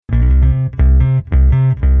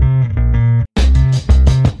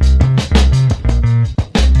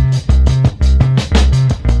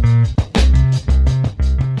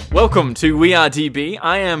Welcome to We Are DB.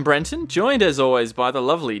 I am Brenton, joined as always by the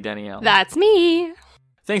lovely Danielle. That's me.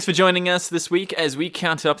 Thanks for joining us this week as we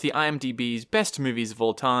count up the IMDb's best movies of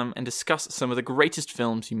all time and discuss some of the greatest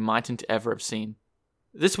films you mightn't ever have seen.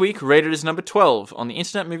 This week, rated as number 12 on the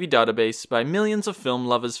Internet Movie Database by millions of film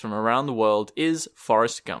lovers from around the world is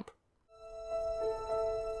Forrest Gump.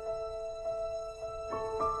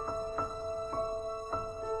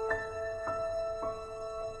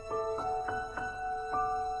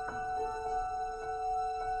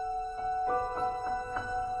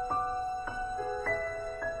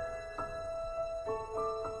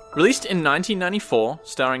 Released in 1994,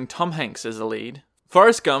 starring Tom Hanks as the lead,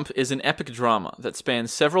 Forrest Gump is an epic drama that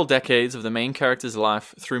spans several decades of the main character's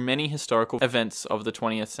life through many historical events of the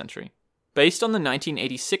 20th century. Based on the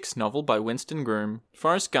 1986 novel by Winston Groom,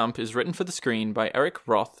 Forrest Gump is written for the screen by Eric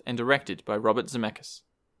Roth and directed by Robert Zemeckis.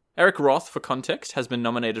 Eric Roth, for context, has been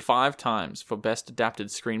nominated 5 times for Best Adapted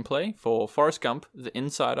Screenplay for Forrest Gump, The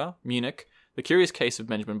Insider, Munich, The Curious Case of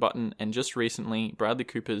Benjamin Button, and just recently, Bradley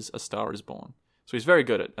Cooper's A Star is Born. So he's very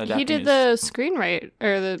good at adapting. He did the screenwrite,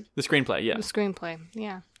 or the screenplay, yeah. The screenplay,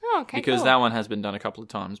 yeah. Oh, okay, because cool. that one has been done a couple of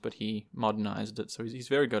times, but he modernized it, so he's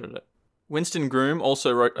very good at it. Winston Groom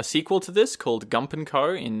also wrote a sequel to this called Gump & Co.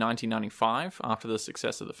 in 1995 after the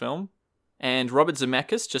success of the film. And Robert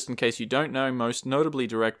Zemeckis, just in case you don't know, most notably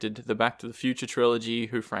directed the Back to the Future trilogy,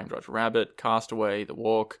 Who Framed Roger Rabbit, Castaway, The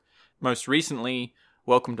Walk. Most recently,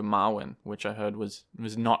 Welcome to Marwen, which I heard was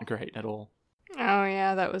not great at all. Oh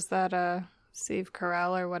yeah, that was that Steve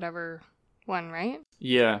Carell or whatever one, right?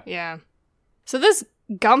 Yeah. Yeah. So this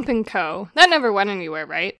Gump & Co., that never went anywhere,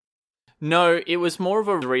 right? No, it was more of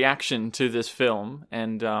a reaction to this film,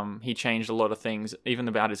 and he changed a lot of things, even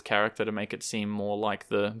about his character, to make it seem more like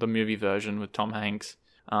the movie version with Tom Hanks.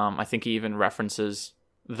 I think he even references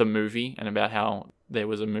the movie and about how there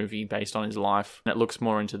was a movie based on his life. And it looks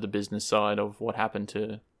more into the business side of what happened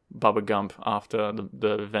to Bubba Gump after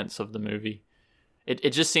the events of the movie.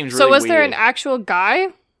 It just seems really weird. So was there an actual guy?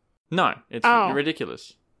 No, it's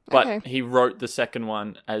ridiculous. But he wrote the second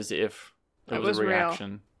one as if it was a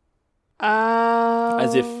reaction.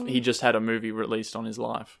 As if he just had a movie released on his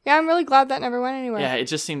life. Yeah, I'm really glad that never went anywhere. Yeah, it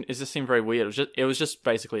just seemed very weird. It was just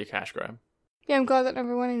basically a cash grab. Yeah, I'm glad that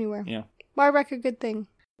never went anywhere. Yeah. Why wreck a good thing?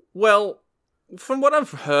 Well, from what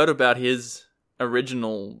I've heard about his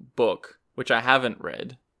original book, which I haven't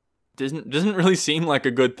read, doesn't really seem like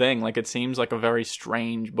a good thing. Like, it seems like a very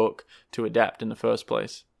strange book to adapt in the first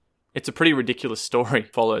place. It's a pretty ridiculous story.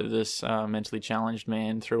 Follow this mentally challenged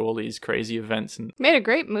man through all these crazy events. And made a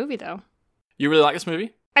great movie, though. You really like this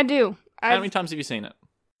movie? I do. How many times have you seen it?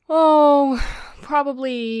 Oh,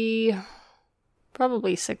 probably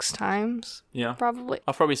 6 times. Yeah. Probably.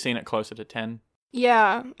 I've probably seen it closer to 10.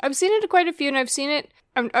 Yeah. I've seen it quite a few, and I've seen it...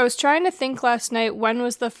 I was trying to think last night when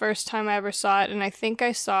was the first time I ever saw it, and I think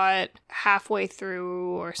I saw it halfway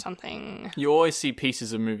through or something. You always see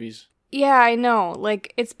pieces of movies. Yeah, I know.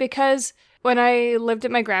 Like, it's because when I lived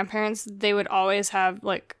at my grandparents', they would always have,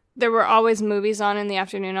 like... There were always movies on in the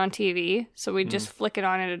afternoon on TV, so we'd just flick it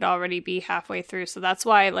on and it'd already be halfway through. So that's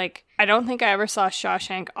why, like, I don't think I ever saw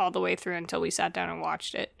Shawshank all the way through until we sat down and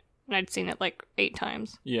watched it. And I'd seen it, like, 8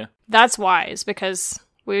 times. Yeah. That's wise, because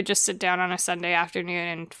we would just sit down on a Sunday afternoon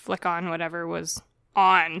and flick on whatever was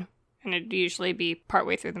on, and it'd usually be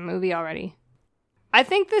partway through the movie already. I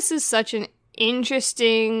think this is such an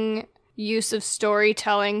interesting use of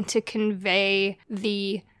storytelling to convey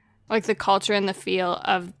the culture and the feel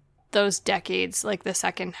of those decades, like the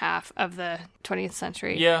second half of the 20th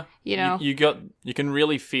century. Yeah. You know? You can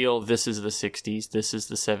really feel this is the 60s, this is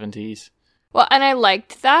the 70s. Well, and I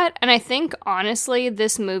liked that, and I think, honestly,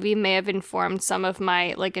 this movie may have informed some of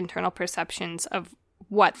my, like, internal perceptions of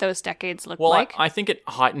what those decades looked like. I think it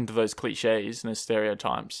heightened those cliches and those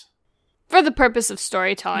stereotypes. For the purpose of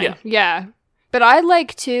storytelling. Yeah. But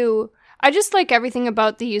I just like everything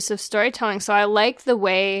about the use of storytelling, so I like the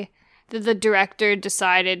way that the director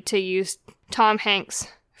decided to use Tom Hanks'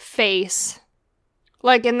 face.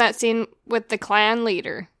 Like in that scene with the clan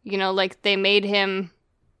leader. You know, like they made him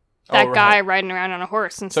that guy riding around on a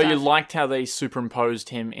horse and stuff. So you liked how they superimposed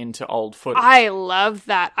him into old footage? I love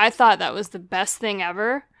that. I thought that was the best thing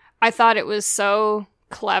ever. I thought it was so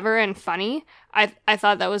clever and funny. I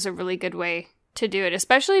thought that was a really good way to do it,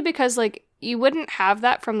 especially because, like, you wouldn't have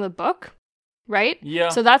that from the book. Right? Yeah.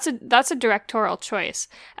 So that's a directorial choice.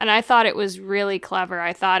 And I thought it was really clever.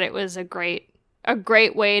 I thought it was a great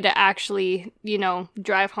way to actually, you know,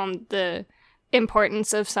 drive home the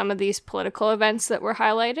importance of some of these political events that were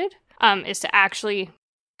highlighted, is to actually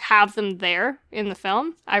have them there in the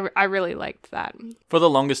film. I really liked that. For the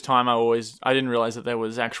longest time, I didn't realize that there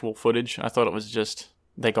was actual footage. I thought it was just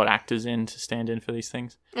they got actors in to stand in for these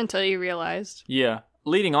things. Until you realized. Yeah.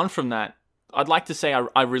 Leading on from that, I'd like to say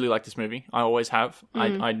I really like this movie. I always have.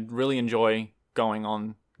 I really enjoy going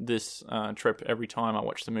on this trip every time I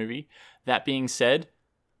watch the movie. That being said,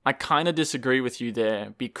 I kind of disagree with you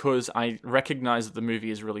there because I recognize that the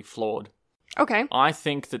movie is really flawed. Okay. I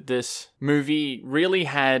think that this movie really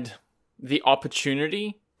had the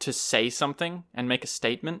opportunity to say something and make a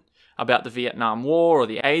statement about the Vietnam War or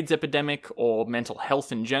the AIDS epidemic or mental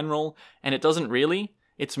health in general, and it doesn't really.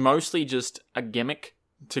 It's mostly just a gimmick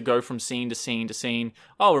to go from scene to scene to scene.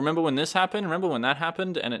 Oh, remember when this happened? Remember when that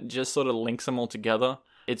happened? And it just sort of links them all together.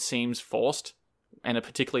 It seems forced, and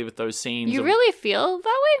particularly with those scenes. You really feel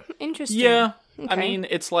that way? Interesting. Yeah. Okay. I mean,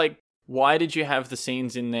 it's like, why did you have the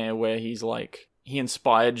scenes in there where he's like, he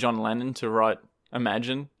inspired John Lennon to write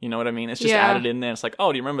Imagine? You know what I mean? It's just added in there. It's like,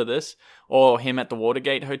 oh, do you remember this? Or him at the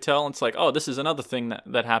Watergate Hotel. It's like, oh, this is another thing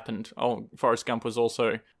that happened. Oh, Forrest Gump was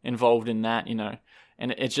also involved in that, you know.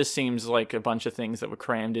 And it just seems like a bunch of things that were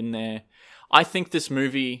crammed in there. I think this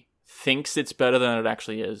movie thinks it's better than it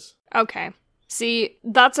actually is. Okay. See,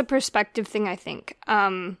 that's a perspective thing, I think.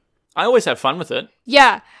 I always have fun with it.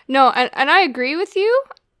 Yeah. No, and I agree with you.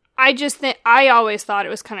 I just think, I always thought it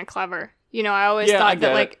was kind of clever. You know, I always thought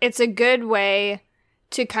that, like, it's a good way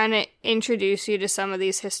to kind of introduce you to some of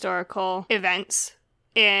these historical events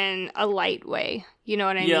in a light way. You know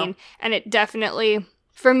what I mean? And it definitely,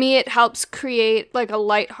 for me, it helps create, like, a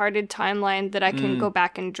lighthearted timeline that I can go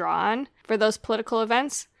back and draw on for those political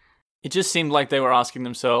events. It just seemed like they were asking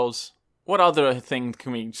themselves, what other thing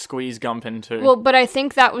can we squeeze Gump into? Well, but I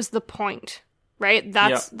think that was the point, right?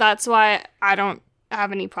 That's why I don't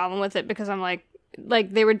have any problem with it, because I'm like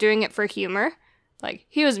they were doing it for humor. Like,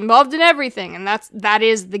 he was involved in everything, and that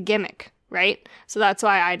is the gimmick, right? So that's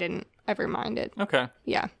why I didn't ever mind it. Okay.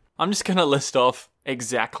 Yeah. I'm just going to list off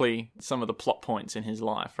exactly some of the plot points in his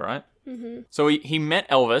life, right? Mm-hmm. So he met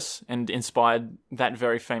Elvis and inspired that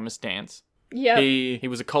very famous dance. Yeah. He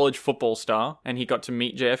was a college football star, and he got to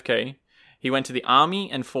meet JFK. He went to the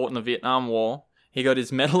army and fought in the Vietnam War. He got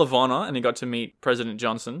his Medal of Honor, and he got to meet President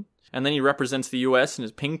Johnson. And then he represents the US in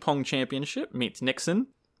his ping pong championship, meets Nixon.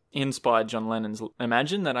 He inspired John Lennon's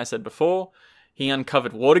Imagine that I said before. He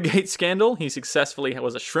uncovered Watergate scandal. He successfully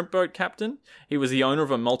was a shrimp boat captain. He was the owner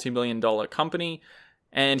of a multi-million-dollar company.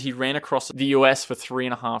 And he ran across the US for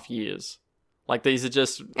 3.5 years. Like, these are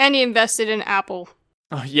just... And he invested in Apple.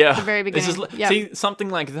 Oh, yeah. At the very beginning. See, something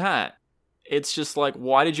like that. It's just like,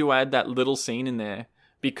 why did you add that little scene in there?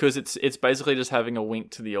 Because it's basically just having a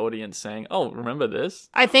wink to the audience saying, oh, remember this?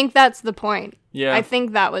 I think that's the point. Yeah. I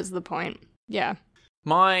think that was the point. Yeah.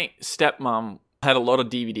 My stepmom had a lot of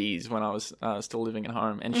DVDs when I was still living at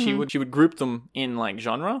home, and she would group them in, like,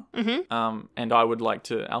 genre, and I would like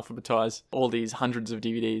to alphabetize all these hundreds of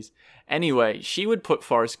DVDs. Anyway, she would put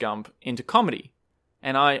Forrest Gump into comedy,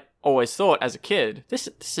 and I always thought, as a kid, this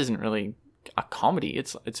isn't really a comedy,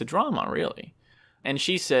 it's a drama, really. And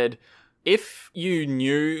she said, if you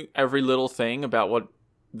knew every little thing about what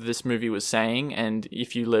this movie was saying, and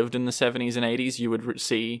if you lived in the 70s and 80s, you would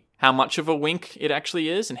see how much of a wink it actually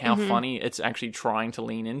is and how funny it's actually trying to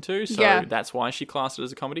lean into. So that's why she classed it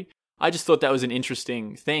as a comedy. I just thought that was an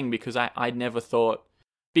interesting thing, because I'd never thought...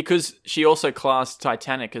 Because she also classed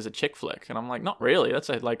Titanic as a chick flick. And I'm like, not really. That's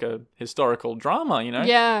like a historical drama, you know?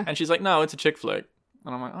 Yeah. And she's like, no, it's a chick flick.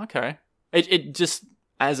 And I'm like, okay. It just...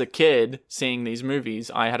 As a kid, seeing these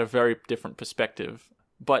movies, I had a very different perspective.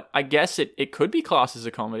 But I guess it could be classed as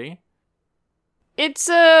a comedy. It's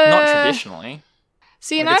not traditionally.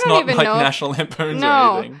 See, and I don't even know. It's not like National Lampoons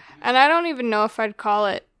or anything. And I don't even know if I'd call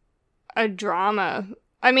it a drama.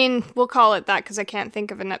 I mean, we'll call it that because I can't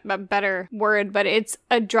think of a better word. But it's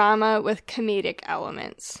a drama with comedic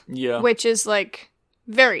elements. Yeah. Which is, like,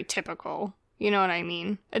 very typical. You know what I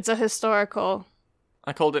mean? It's a historical...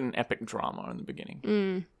 I called it an epic drama in the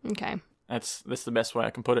beginning. Okay. That's the best way I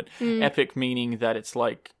can put it. Epic meaning that it's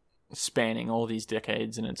like spanning all these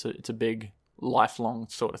decades, and it's a big lifelong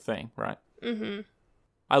sort of thing, right? Mm-hmm.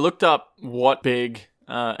 I looked up what big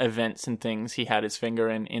events and things he had his finger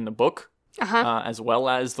in the book, as well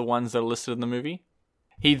as the ones that are listed in the movie.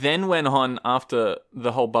 He then went on, after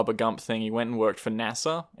the whole Bubba Gump thing, he went and worked for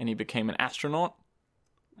NASA, and he became an astronaut.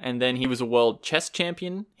 And then he was a world chess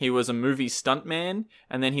champion, he was a movie stuntman,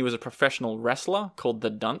 and then he was a professional wrestler called the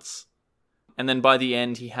Dunce. And then by the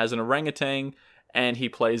end, he has an orangutan, and he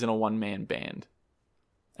plays in a one-man band.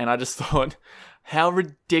 And I just thought, how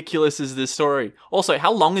ridiculous is this story? Also,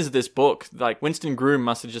 how long is this book? Like, Winston Groom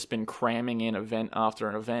must have just been cramming in event after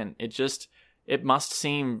an event. It must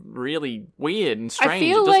seem really weird and strange. I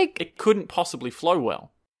feel like it couldn't possibly flow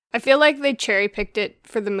well. I feel like they cherry-picked it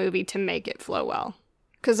for the movie to make it flow well.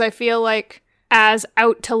 Because I feel like as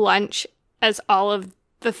out to lunch as all of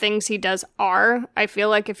the things he does are, I feel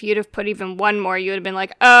like if you'd have put even one more, you would have been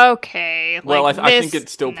like, okay. Well, like, I think it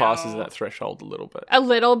still no. passes that threshold a little bit. A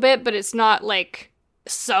little bit, but it's not like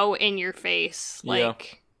so in your face.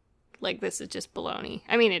 Like this is just baloney.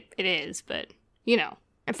 I mean, it is, but you know,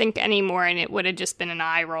 I think any more and it would have just been an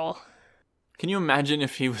eye roll. Can you imagine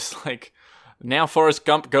if he was like, now Forrest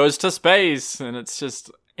Gump goes to space? And it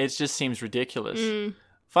just seems ridiculous.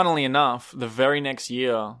 Funnily enough, the very next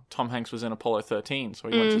year, Tom Hanks was in Apollo 13, so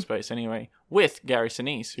he went to space anyway, with Gary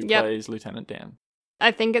Sinise, who plays Lieutenant Dan.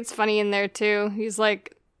 I think it's funny in there, too. He's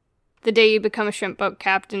like, the day you become a shrimp boat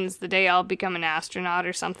captain is the day I'll become an astronaut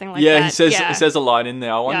or something like that. Yeah, he says a line in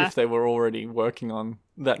there. I wonder if they were already working on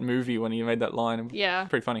that movie when he made that line. Yeah.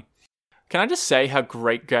 Pretty funny. Can I just say how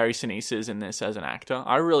great Gary Sinise is in this as an actor?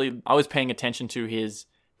 I was paying attention to his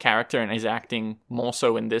character and his acting more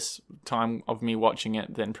so in this time of me watching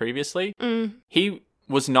it than previously. He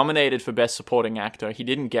was nominated for Best Supporting Actor. He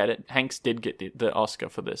didn't get it. Hanks did get the Oscar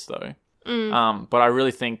for this, though. But I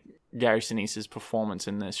really think Gary Sinise's performance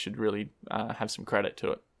in this should really have some credit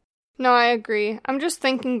to it. No, I agree. I'm just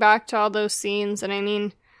thinking back to all those scenes, and I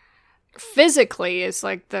mean, physically is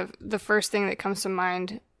like the first thing that comes to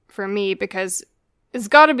mind for me, because it's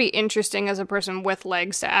got to be interesting as a person with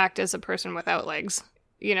legs to act as a person without legs,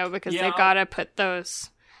 you know, because they've got to put those,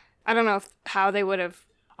 I don't know how they would have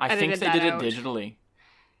I think they did it digitally.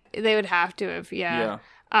 They would have to have, yeah.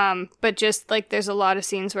 But just like there's a lot of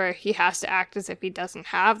scenes where he has to act as if he doesn't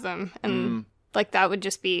have them, and like that would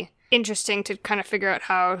just be interesting to kind of figure out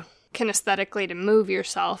how kinesthetically to move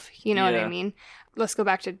yourself, you know what I mean? Let's go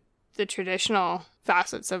back to the traditional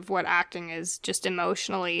facets of what acting is, just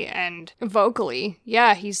emotionally and vocally.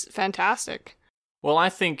 Yeah, he's fantastic. Well, I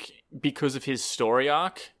think because of his story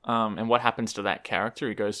arc and what happens to that character,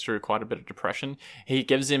 he goes through quite a bit of depression. He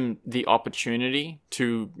gives him the opportunity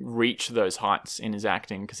to reach those heights in his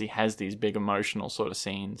acting because he has these big emotional sort of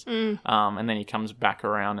scenes. And then he comes back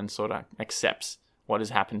around and sort of accepts what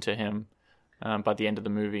has happened to him by the end of the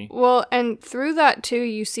movie. Well, and through that too,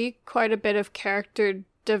 you see quite a bit of character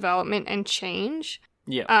development and change.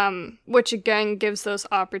 Yeah. Which again gives those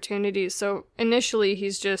opportunities. So initially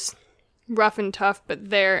he's just rough and tough,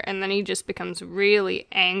 and then he just becomes really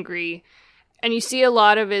angry, and you see a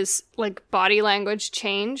lot of his like body language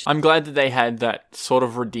change. I'm glad that they had that sort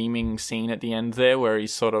of redeeming scene at the end there where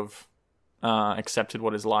he's sort of accepted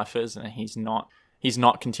what his life is, and he's not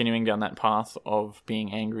continuing down that path of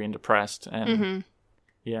being angry and depressed. And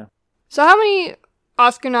yeah. So how many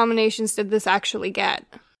Oscar nominations did this actually get?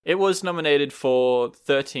 It was nominated for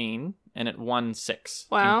 13 and it won 6,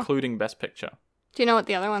 including Best Picture. Do you know what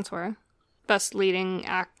the other ones were? Best Leading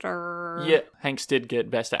Actor. Yeah, Hanks did get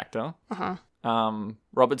Best Actor.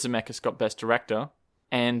 Robert Zemeckis got Best Director,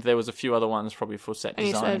 and there was a few other ones probably for set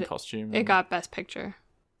design and costume. It got Best Picture.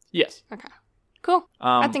 Yes. Okay. Cool.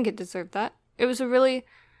 I think it deserved that. It was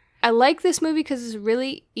I like this movie because it's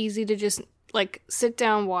really easy to just like sit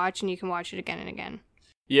down, watch, and you can watch it again and again.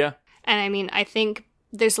 Yeah. And I mean, I think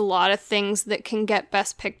there's a lot of things that can get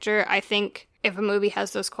Best Picture. I think if a movie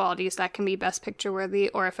has those qualities, that can be Best Picture worthy,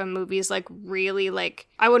 or if a movie is like really like,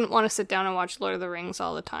 I wouldn't want to sit down and watch Lord of the Rings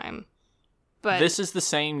all the time. But this is the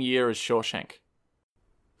same year as Shawshank.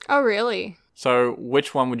 Oh, really? So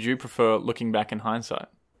which one would you prefer looking back in hindsight?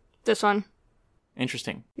 This one.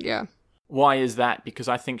 Interesting. Yeah. Why is that? Because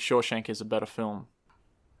I think Shawshank is a better film.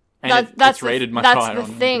 And it's rated much higher on That's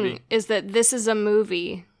the thing, IMDb. is that this is a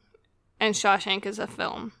movie and Shawshank is a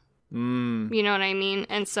film. You know what I mean?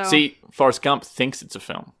 And so... See, Forrest Gump thinks it's a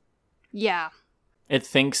film. Yeah. It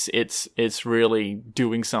thinks it's really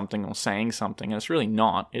doing something or saying something, and it's really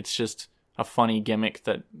not. It's just a funny gimmick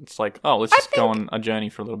that it's like, oh, let's just go on a journey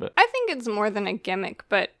for a little bit. I think it's more than a gimmick,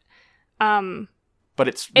 but... But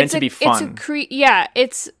it's meant to be fun.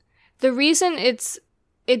 It's the reason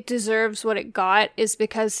it deserves what it got is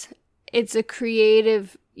because it's a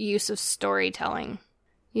creative use of storytelling.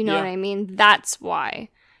 You know what I mean? That's why.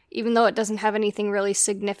 Even though it doesn't have anything really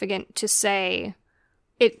significant to say,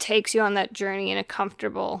 it takes you on that journey in a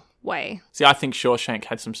comfortable way. See, I think Shawshank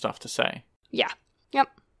had some stuff to say. Yeah. Yep.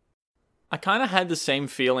 I kind of had the same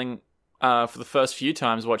feeling for the first few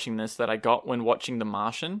times watching this that I got when watching The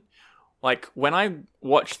Martian. Like, when I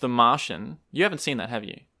watched The Martian, you haven't seen that, have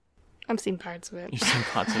you? I've seen parts of it. You've seen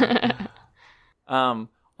parts of it.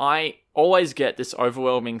 I always get this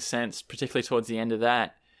overwhelming sense, particularly towards the end of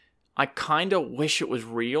that, I kind of wish it was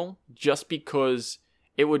real, just because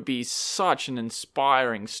it would be such an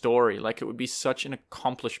inspiring story. Like, it would be such an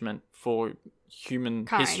accomplishment for human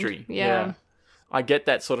history. Yeah. I get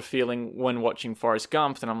that sort of feeling when watching Forrest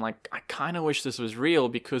Gump, and I'm like, I kind of wish this was real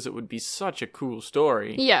because it would be such a cool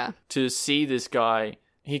story. Yeah. To see this guy,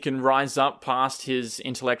 he can rise up past his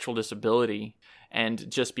intellectual disability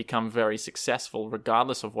and just become very successful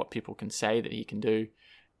regardless of what people can say that he can do.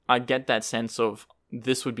 I get that sense of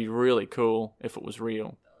this would be really cool if it was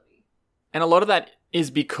real. And a lot of that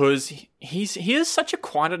is because he is such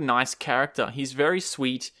quite a nice character. He's very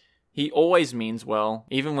sweet. He always means well.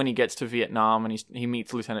 Even when he gets to Vietnam and he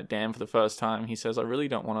meets Lieutenant Dan for the first time, he says, I really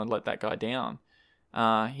don't want to let that guy down.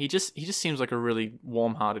 He just seems like a really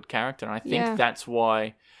warm-hearted character. And I think that's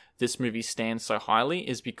why this movie stands so highly,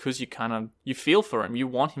 is because you feel for him. You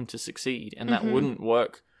want him to succeed. And that wouldn't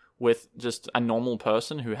work with just a normal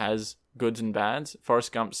person who has goods and bads.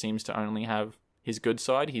 Forrest Gump seems to only have his good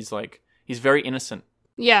side. He's very innocent.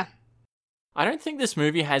 Yeah. I don't think this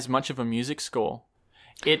movie has much of a music score.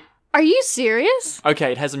 Are you serious?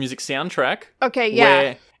 Okay, it has a music soundtrack. Okay, yeah.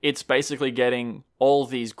 Where it's basically getting all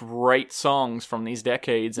these great songs from these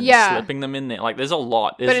decades and slipping them in there. Like, there's a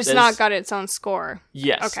lot. But it's not got its own score.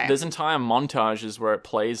 Yes. Okay. There's entire montages where it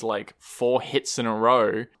plays, 4 hits in a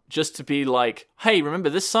row just to be like, hey, remember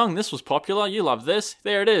this song? This was popular. You love this.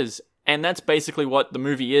 There it is. And that's basically what the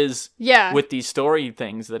movie is with these story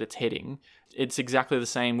things that it's hitting. It's exactly the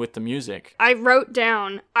same with the music. I wrote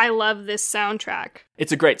down, I love this soundtrack.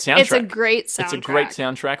 It's a great soundtrack. It's a great soundtrack. It's a great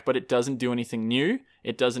soundtrack, but it doesn't do anything new.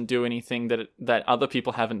 It doesn't do anything that other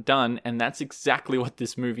people haven't done, and that's exactly what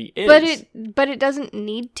this movie is. But it doesn't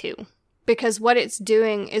need to, because what it's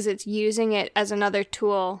doing is it's using it as another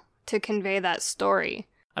tool to convey that story.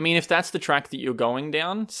 I mean, if that's the track that you're going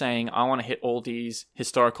down, saying, I want to hit all these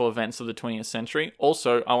historical events of the 20th century,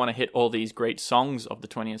 also, I want to hit all these great songs of the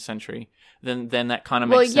 20th century, then that kind of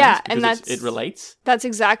makes sense because it relates. That's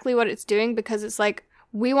exactly what it's doing, because it's like,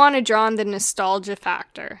 we want to draw on the nostalgia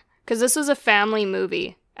factor. Because this was a family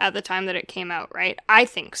movie at the time that it came out, right? I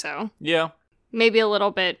think so. Yeah. Maybe a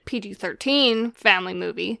little bit PG-13 family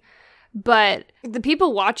movie, but the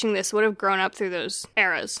people watching this would have grown up through those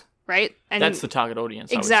eras. Right? And that's the target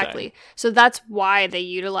audience. Exactly. I would say. So that's why they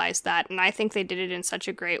utilized that. And I think they did it in such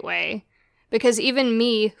a great way. Because even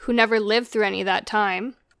me, who never lived through any of that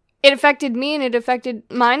time, it affected me and it affected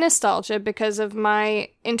my nostalgia because of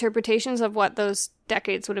my interpretations of what those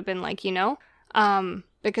decades would have been like,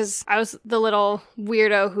 because I was the little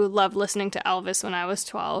weirdo who loved listening to Elvis when I was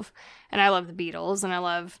 12. And I love the Beatles and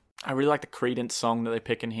I really like the Creedence song that they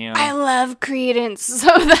pick in here. I love Creedence. So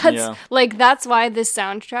that's why this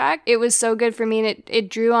soundtrack, it was so good for me. And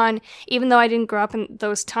it drew on, even though I didn't grow up in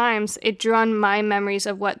those times, it drew on my memories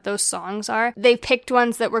of what those songs are. They picked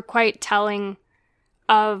ones that were quite telling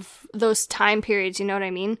of those time periods, you know what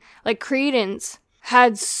I mean? Like Creedence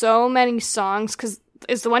had so many songs, because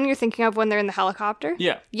is the one you're thinking of when they're in the helicopter?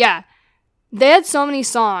 Yeah. Yeah. They had so many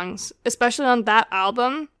songs, especially on that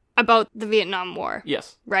album, about the Vietnam War.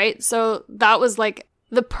 Yes. Right? So that was like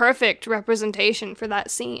the perfect representation for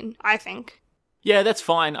that scene, I think. Yeah, that's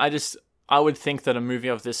fine. I would think that a movie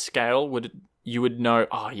of this scale you would know,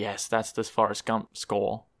 oh yes, that's this Forrest Gump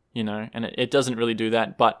score, and it doesn't really do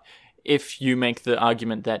that. But if you make the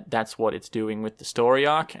argument that that's what it's doing with the story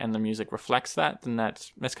arc and the music reflects that, then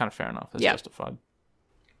that's kind of fair enough. It's justified.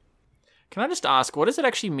 Can I just ask, what does it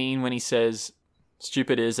actually mean when he says,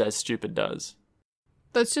 stupid is as stupid does?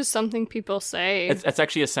 That's just something people say. It's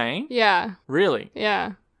actually a saying? Yeah. Really?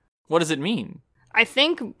 Yeah. What does it mean? I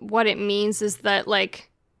think what it means is that,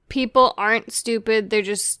 people aren't stupid. They're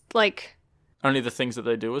just, only the things that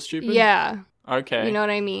they do are stupid? Yeah. Okay. You know what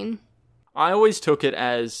I mean? I always took it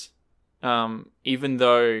as, even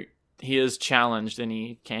though he is challenged and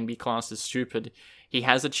he can be classed as stupid, he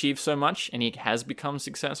has achieved so much and he has become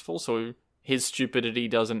successful, so his stupidity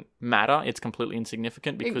doesn't matter. It's completely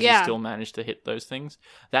insignificant because he still managed to hit those things.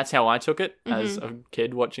 That's how I took it as a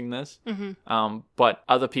kid watching this. Mm-hmm. But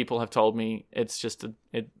other people have told me it's just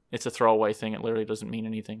it's a throwaway thing. It literally doesn't mean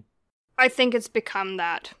anything. I think it's become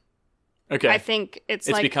that. Okay. I think it's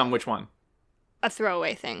become which one? A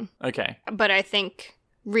throwaway thing. Okay. But I think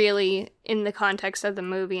really in the context of the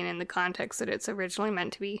movie and in the context that it's originally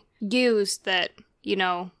meant to be used, that,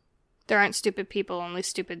 there aren't stupid people, only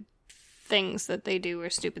stupid things that they do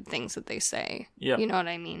or stupid things that they say. Yeah. You know what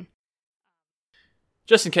I mean?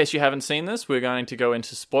 Just in case you haven't seen this, we're going to go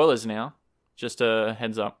into spoilers now. Just a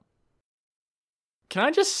heads up. Can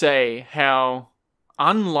I just say how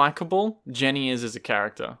unlikable Jenny is as a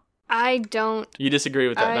character? I don't... You disagree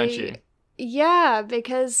with that, don't you? Yeah,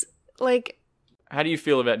 because, How do you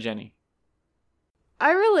feel about Jenny?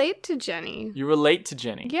 I relate to Jenny. You relate to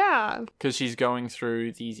Jenny? Yeah. Because she's going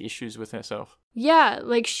through these issues with herself. Yeah,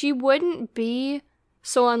 she wouldn't be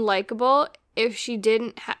so unlikable if she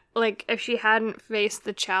didn't, if she hadn't faced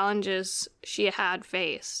the challenges she had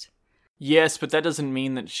faced. Yes, but that doesn't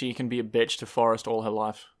mean that she can be a bitch to Forrest all her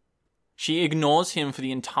life. She ignores him for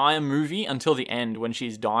the entire movie until the end when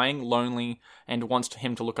she's dying, lonely, and wants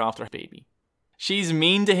him to look after her baby. She's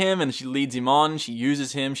mean to him and she leads him on, she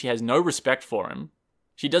uses him, she has no respect for him.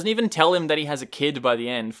 She doesn't even tell him that he has a kid by the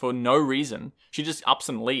end for no reason. She just ups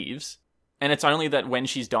and leaves. And it's only that when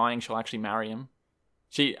she's dying, she'll actually marry him.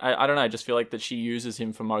 I don't know, I just feel like that she uses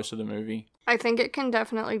him for most of the movie. I think it can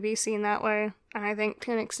definitely be seen that way. And I think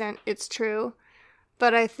to an extent it's true.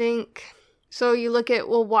 But I think... So you look at,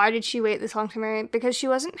 well, why did she wait this long to marry him? Because she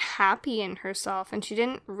wasn't happy in herself, and she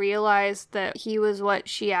didn't realize that he was what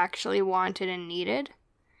she actually wanted and needed.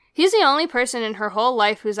 He's the only person in her whole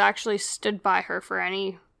life who's actually stood by her for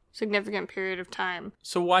any significant period of time.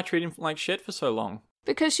 So why treat him like shit for so long?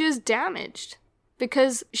 Because she was damaged.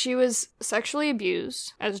 Because she was sexually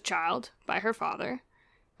abused as a child by her father.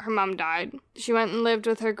 Her mom died. She went and lived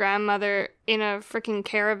with her grandmother in a freaking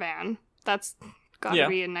caravan. That's... gotta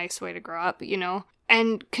be a nice way to grow up, you know?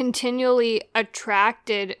 And continually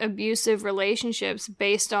attracted abusive relationships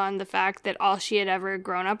based on the fact that all she had ever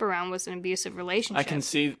grown up around was an abusive relationship. I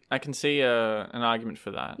can see an argument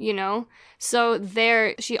for that. You know? So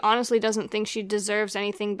there, she honestly doesn't think she deserves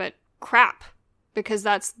anything but crap. Because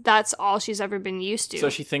that's all she's ever been used to. So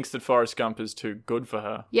she thinks that Forrest Gump is too good for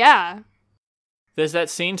her. Yeah. There's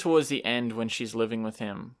that scene towards the end when she's living with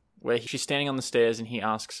him, where she's standing on the stairs and he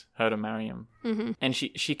asks her to marry him. Mm-hmm. And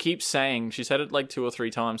she keeps saying, she said it like 2 or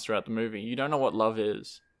 3 times throughout the movie, you don't know what love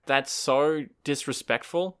is. That's so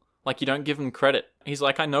disrespectful. Like, you don't give him credit. He's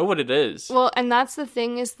like, I know what it is. Well, and that's the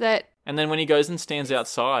thing is that... And then when he goes and stands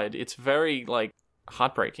outside, it's very, like,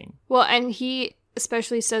 heartbreaking. Well, and he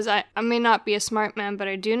especially says, I may not be a smart man, but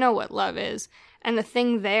I do know what love is. And the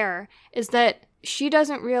thing there is that she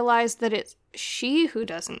doesn't realize that it's she who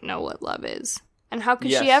doesn't know what love is. And how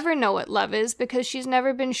could she ever know what love is? Because she's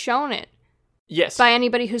never been shown it. Yes. By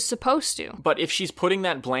anybody who's supposed to. But if she's putting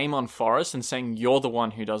that blame on Forrest and saying you're the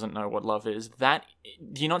one who doesn't know what love is,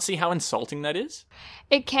 do you not see how insulting that is?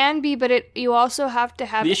 It can be, but you also have to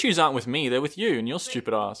have... The issues aren't with me, they're with you and your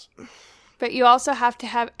stupid ass. But you also have to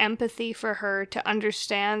have empathy for her to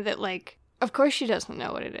understand that, like, of course she doesn't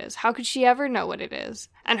know what it is. How could she ever know what it is?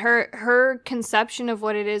 And her conception of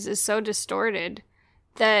what it is so distorted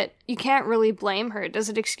that you can't really blame her. Does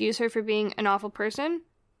it excuse her for being an awful person?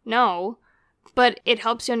 No. But it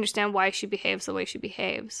helps you understand why she behaves the way she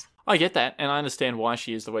behaves. I get that, and I understand why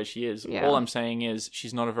she is the way she is. Yeah. All I'm saying is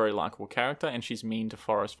she's not a very likable character, and she's mean to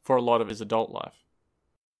Forrest for a lot of his adult life.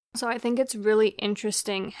 So I think it's really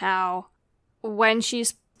interesting how when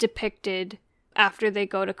she's depicted after they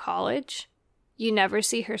go to college, you never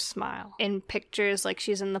see her smile. In pictures, like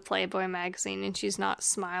she's in the Playboy magazine and she's not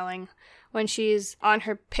smiling. When she's on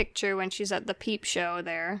her picture, when she's at the peep show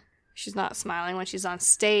there, she's not smiling. When she's on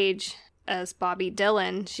stage as Bobby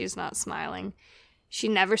Dylan, she's not smiling. She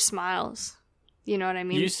never smiles. You know what I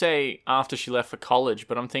mean? You say after she left for college,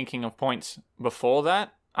 but I'm thinking of points before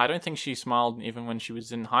that. I don't think she smiled even when she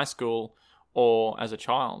was in high school or as a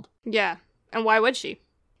child. Yeah. And why would she?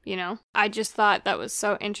 You know? I just thought that was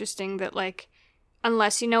so interesting that, like,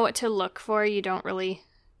 unless you know what to look for, you don't really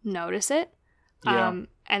notice it. Yeah.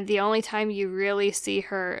 And the only time you really see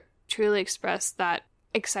her truly express that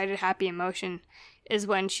excited, happy emotion is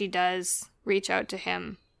when she does reach out to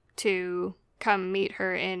him to come meet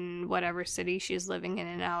her in whatever city she's living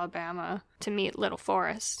in Alabama to meet little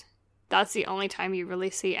Forrest. That's the only time you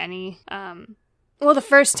really see any, the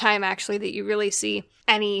first time actually that you really see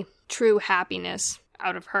any true happiness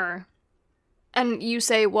out of her. And you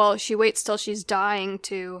say, well, she waits till she's dying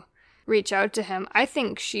to reach out to him. I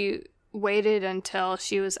think she waited until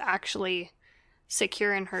she was actually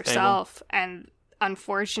secure in herself. Stable. And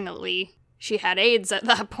unfortunately, she had AIDS at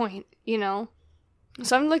that point, you know?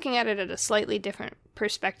 So I'm looking at it at a slightly different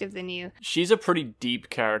perspective than you. She's a pretty deep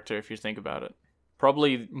character if you think about it.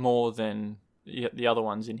 Probably more than the other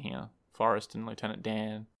ones in here. Forrest and Lieutenant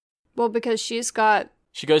Dan. Well, because she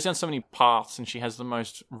goes down so many paths and she has the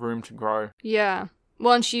most room to grow. Yeah.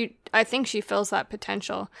 Well, and I think she feels that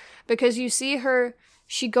potential. Because you see her,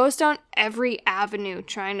 she goes down every avenue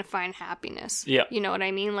trying to find happiness. Yeah. You know what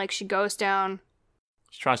I mean? Like, she goes down...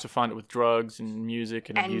 She tries to find it with drugs and music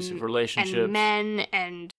and abusive relationships. And men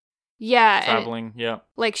and... Yeah. Traveling, and, yeah.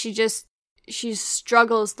 Like, she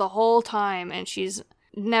struggles the whole time and she's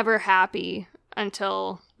never happy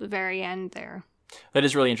until the very end there. That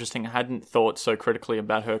is really interesting. I hadn't thought so critically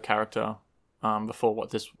about her character before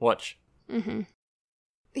this watch. Mm-hmm.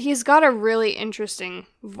 He's got a really interesting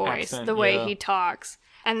voice, Accent, the way yeah. he talks.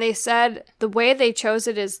 And they said the way they chose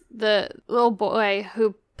it is the little boy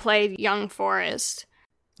who played young Forrest.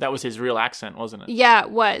 That was his real accent, wasn't it? Yeah,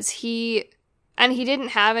 it was. He didn't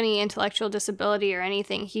have any intellectual disability or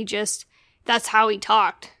anything. That's how he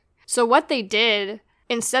talked. So what they did,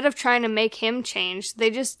 instead of trying to make him change, they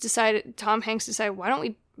just decided, Tom Hanks decided, why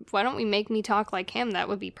don't we make me talk like him? That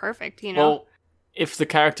would be perfect, you know? Well, if the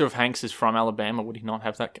character of Hanks is from Alabama, would he not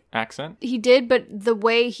have that accent? He did, but the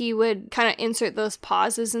way he would kind of insert those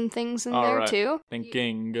pauses and things in there right. too.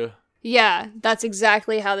 Thinking. Yeah, that's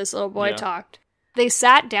exactly how this little boy Yeah. talked. They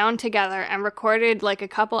sat down together and recorded like a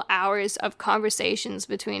couple hours of conversations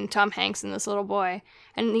between Tom Hanks and this little boy,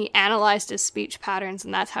 and he analyzed his speech patterns,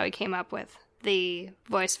 and that's how he came up with the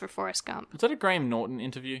voice for Forrest Gump. Was that a Graham Norton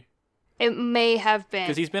interview? It may have been.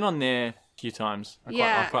 Because he's been on there a few times.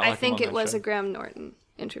 I quite like him think on it that was show. a Graham Norton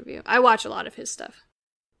interview. I watch a lot of his stuff.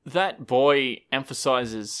 That boy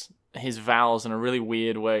emphasizes his vowels in a really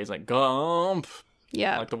weird way. He's like, Gump!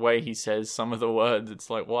 Yeah. Like the way he says some of the words. It's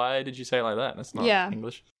like, why did you say it like that? That's not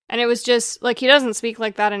English. And it was just, like, he doesn't speak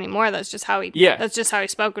like that anymore. That's just how he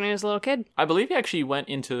spoke when he was a little kid. I believe he actually went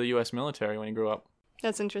into the US military when he grew up.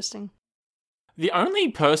 That's interesting. The only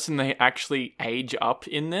person they actually age up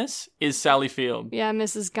in this is Sally Field. Yeah,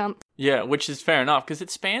 Mrs. Gump. Yeah, which is fair enough, because it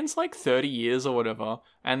spans like 30 years or whatever,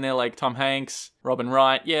 and they're like Tom Hanks, Robin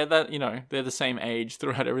Wright, yeah, that, you know, they're the same age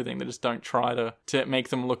throughout everything. They just don't try to make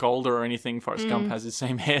them look older or anything. Forrest Gump has his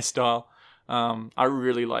same hairstyle. I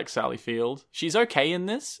really like Sally Field. She's okay in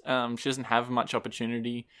this. She doesn't have much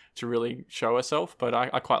opportunity to really show herself, but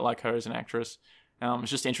I quite like her as an actress.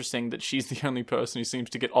 It's just interesting that she's the only person who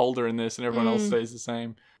seems to get older in this and everyone else stays the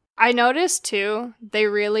same. I noticed, too, they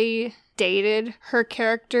really dated her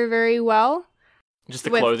character very well. Just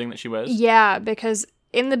the clothing that she wears? Yeah, because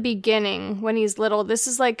in the beginning, when he's little, this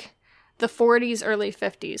is like the 40s, early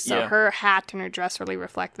 50s, so her hat and her dress really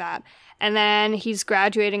reflect that. And then he's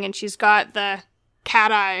graduating, and she's got the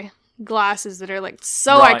cat-eye glasses that are like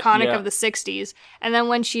so iconic of the 60s. And then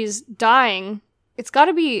when she's dying, it's got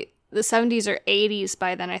to be the 70s or 80s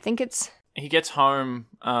by then. I think it's... He gets home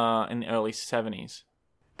in the early 70s.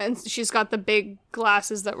 And she's got the big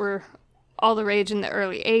glasses that were all the rage in the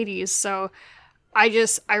early 80s. So I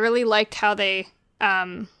really liked how they...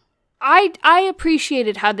 I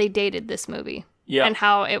appreciated how they dated this movie. Yeah. And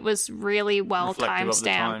how it was really well Reflective of the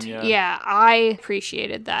time, time-stamped. yeah. I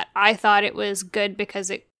appreciated that. I thought it was good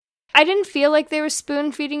because I didn't feel like they were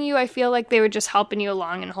spoon-feeding you. I feel like they were just helping you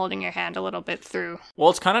along and holding your hand a little bit through. Well,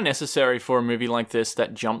 it's kind of necessary for a movie like this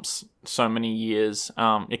that jumps so many years.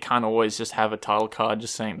 It can't always just have a title card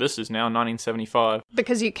just saying, this is now 1975.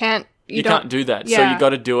 Because you can't... You can't do that. Yeah. So you got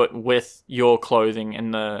to do it with your clothing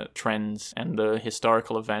and the trends and the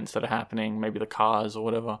historical events that are happening, maybe the cars or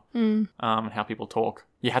whatever, and how people talk.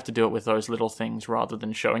 You have to do it with those little things rather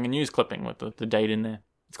than showing a news clipping with the date in there.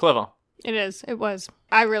 It's clever. It is. It was.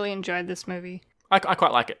 I really enjoyed this movie. I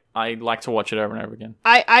quite like it. I like to watch it over and over again.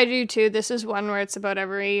 I do too. This is one where it's about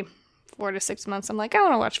every 4 to 6 months. I'm like, I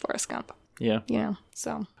want to watch Forrest Gump. Yeah. You know,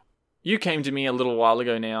 so... You came to me a little while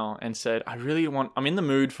ago now and said, I'm in the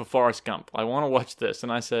mood for Forrest Gump. I want to watch this.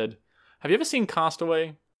 And I said, have you ever seen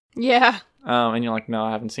Castaway? Yeah. And you're like, no, I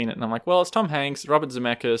haven't seen it. And I'm like, well, it's Tom Hanks, Robert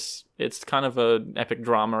Zemeckis. It's kind of an epic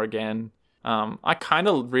drama again. I kind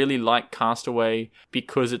of really like Castaway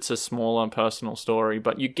because it's a smaller personal story,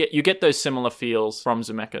 but you get those similar feels from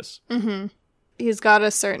Zemeckis. Mm-hmm. He's got a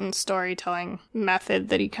certain storytelling method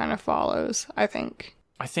that he kind of follows, I think.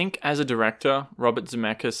 I think as a director, Robert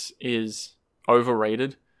Zemeckis is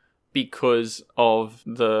overrated because of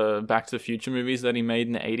the Back to the Future movies that he made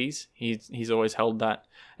in the 80s. He's always held that.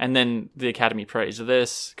 And then the Academy praised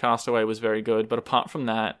this. Castaway was very good. But apart from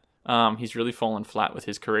that, he's really fallen flat with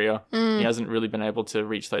his career. He hasn't really been able to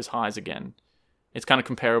reach those highs again. It's kind of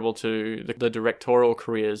comparable to the directorial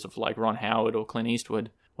careers of like Ron Howard or Clint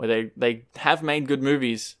Eastwood, where they have made good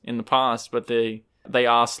movies in the past, but they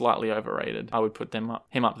are slightly overrated. I would put him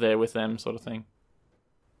up there with them, sort of thing.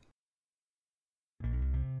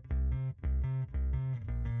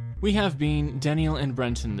 We have been Daniel and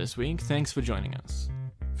Brenton this week. Thanks for joining us.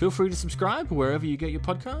 Feel free to subscribe wherever you get your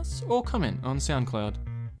podcasts or comment on SoundCloud.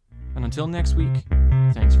 And until next week,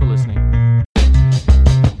 thanks for listening.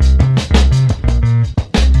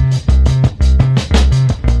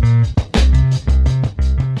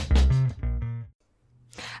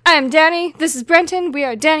 I'm Danny. This is Brenton. We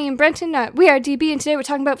are Danny and Brenton. We are DB, and today we're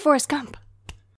talking about Forrest Gump.